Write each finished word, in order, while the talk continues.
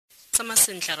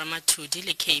Sentle Ramathudi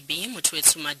le KB motho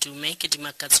wetsho madume ke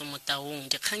dimakatso mo taung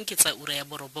dikgang ke tsa ura ya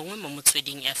borobongwe mo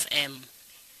motsweding FM.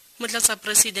 Motlatsa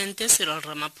presidente Cyril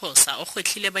Ramaphosa o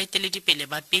gwetlhile baeteledipele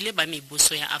ba pele ba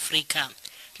mebuso ya Afrika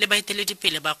le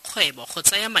baeteledipele ba kgwebo go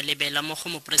tsaya malebela mo go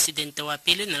mopresidente wa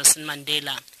pele Nelson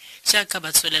Mandela jaaka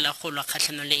ba tswelela go lwa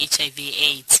kgatlhanong le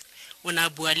HIV/AIDS. O na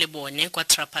bua le bone kwa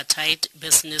Tripartite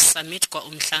Business Summit kwa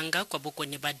Umhlanga kwa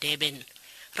bokone ba Durban.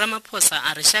 Ramaphosa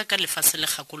a re jaaka lefatshe le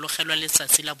gakologelwa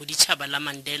letsatsi la boditšhaba la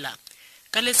Mandela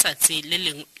ka letsatsi le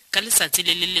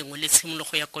lengwe le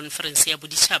tshimologo ya conference ya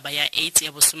boditšhaba ya AIDS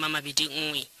ya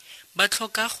bo21 ba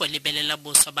tlhoka go lebelela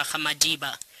boswa ba ga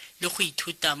madiba le go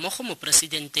ithuta mo go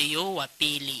mopresidente yo wa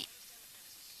pele.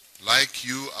 Like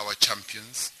you, our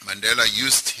champions, Mandela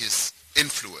used his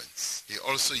influence. He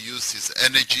also used his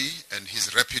energy and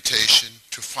his reputation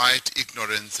to fight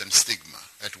ignorance and stigma.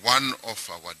 At one of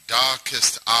our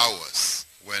darkest hours,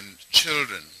 when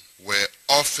children were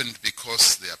orphaned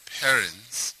because their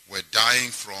parents were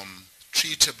dying from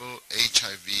treatable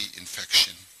HIV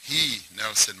infection, he,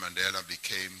 Nelson Mandela,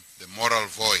 became the moral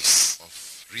voice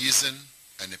of reason,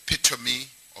 an epitome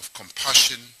of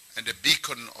compassion, and a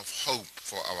beacon of hope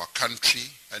for our country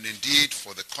and indeed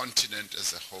for the continent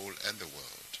as a whole and the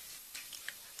world.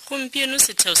 Gompieno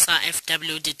setheo sa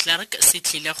FW Dikgang se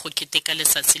tlile go keteka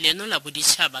letsatsi leno la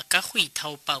boditšhaba ka go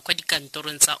ithaopa kwa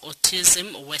dikantorong tsa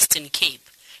Autism Western Cape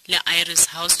le Iris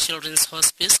House Children's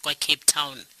Hospice kwa Cape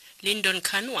Town. Lyndon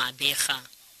Khan wa bega.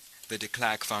 The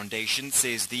Dikgang Foundation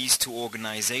says these two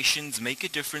organizations make a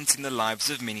difference in the lives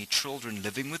of many children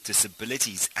living with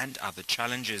disabilities and other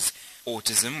challenges.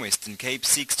 Autism Western Cape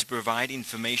seeks to provide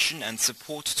information and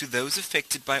support to those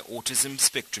affected by autism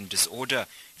spectrum disorder.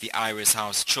 The Iris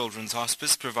House Children's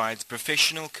Hospice provides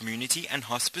professional, community and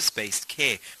hospice-based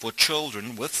care for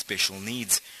children with special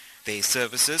needs. Their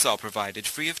services are provided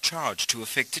free of charge to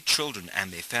affected children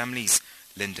and their families.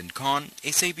 Lyndon Khan,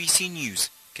 SABC News,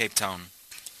 Cape Town.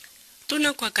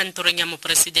 Tona kwa kantorong ya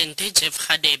mopresidente Jeff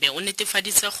Gadebe o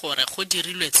netefaditse gore go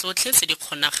dirilwe tsotlhe tse di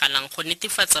kgonagalang go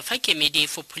netefatsa fa kemedi e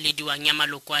fopholediwang ya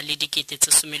maloko a le dikete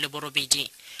tse 18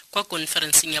 kwa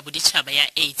konferenseng ya boditšhaba ya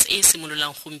AIDS e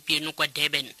simololang gompieno kwa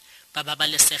Durban ba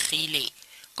babalesegile.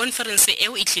 Konferense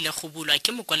eo e tlile go bulwa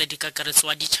ke mokwaledi-kakaretso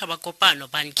wa ditšhaba kopano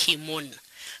Ban Ki-moon.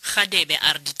 Gadebe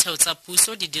a re ditheo tsa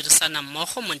puso di dirisana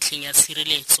mmogo mo ntlheng ya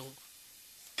tshireletso.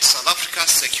 South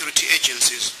Africa's security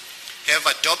agencies have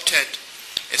adopted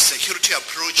a security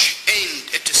approach aimed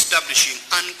at establishing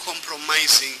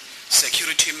uncompromising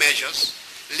security measures,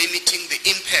 limiting the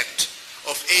impact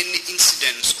of any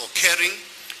incidents occurring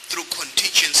through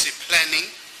contingency planning,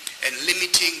 and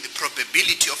limiting the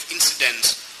probability of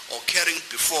incidents occurring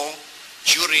before,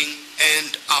 during,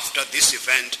 and after this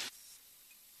event.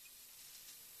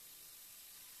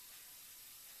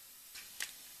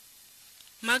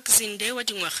 Zinde wa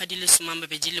dingwaga di le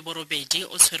 28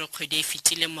 o tshwere kgwedi e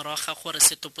fetile morago ga gore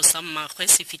setopo sa mmagwe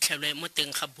se fitlhelwe mo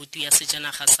teng ga butu ya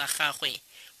sejanaga sa gagwe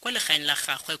kwa legaeng la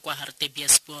gagwe kwa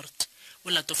Hartbeespoort.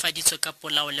 O latofaditswe ka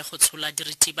polao le go tshola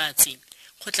diritibatsi.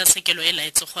 Kgotlatshekelo e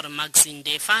laetse gore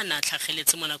Zinde fa a na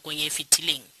tlhageletse mo nakong e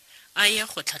fetileng a ye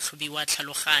go tlhatlhobiwa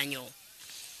tlhaloganyo.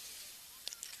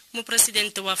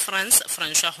 Mopresidente wa France,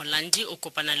 François Hollande, o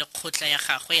kopana le kgotla ya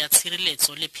gagwe ya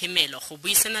tshireletso le phemelo go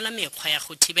buisana la mekgwa ya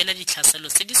go thibela ditlhaselo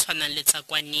tse di tshwanang le tsa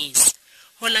kwa Nice.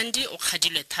 Hollande o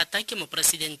kgadilwe thata ke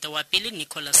mopresidente wa pele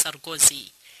Nicolas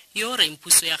Sarkozy, yo re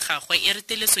impuso ya gagwe e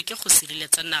reteletswe ke go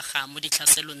sireletsa naga mo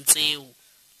ditlhaselong tseo.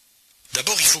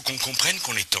 D'abord, il faut qu'on comprenne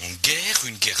qu'on est en guerre,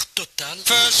 une guerre totale.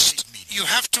 First, you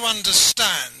have to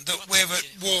understand that we're at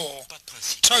war,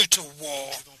 total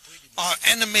war. Our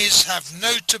enemies have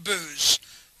no taboos,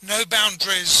 no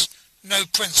boundaries, no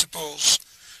principles.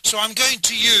 So I'm going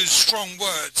to use strong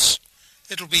words.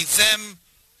 It'll be them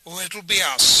or it'll be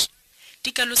us.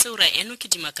 Dikalose ura eno ke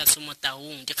dimakatso mo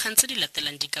taung, dikgang tse di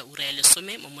latelang di ka ura ya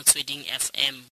 10 mo motsweding FM.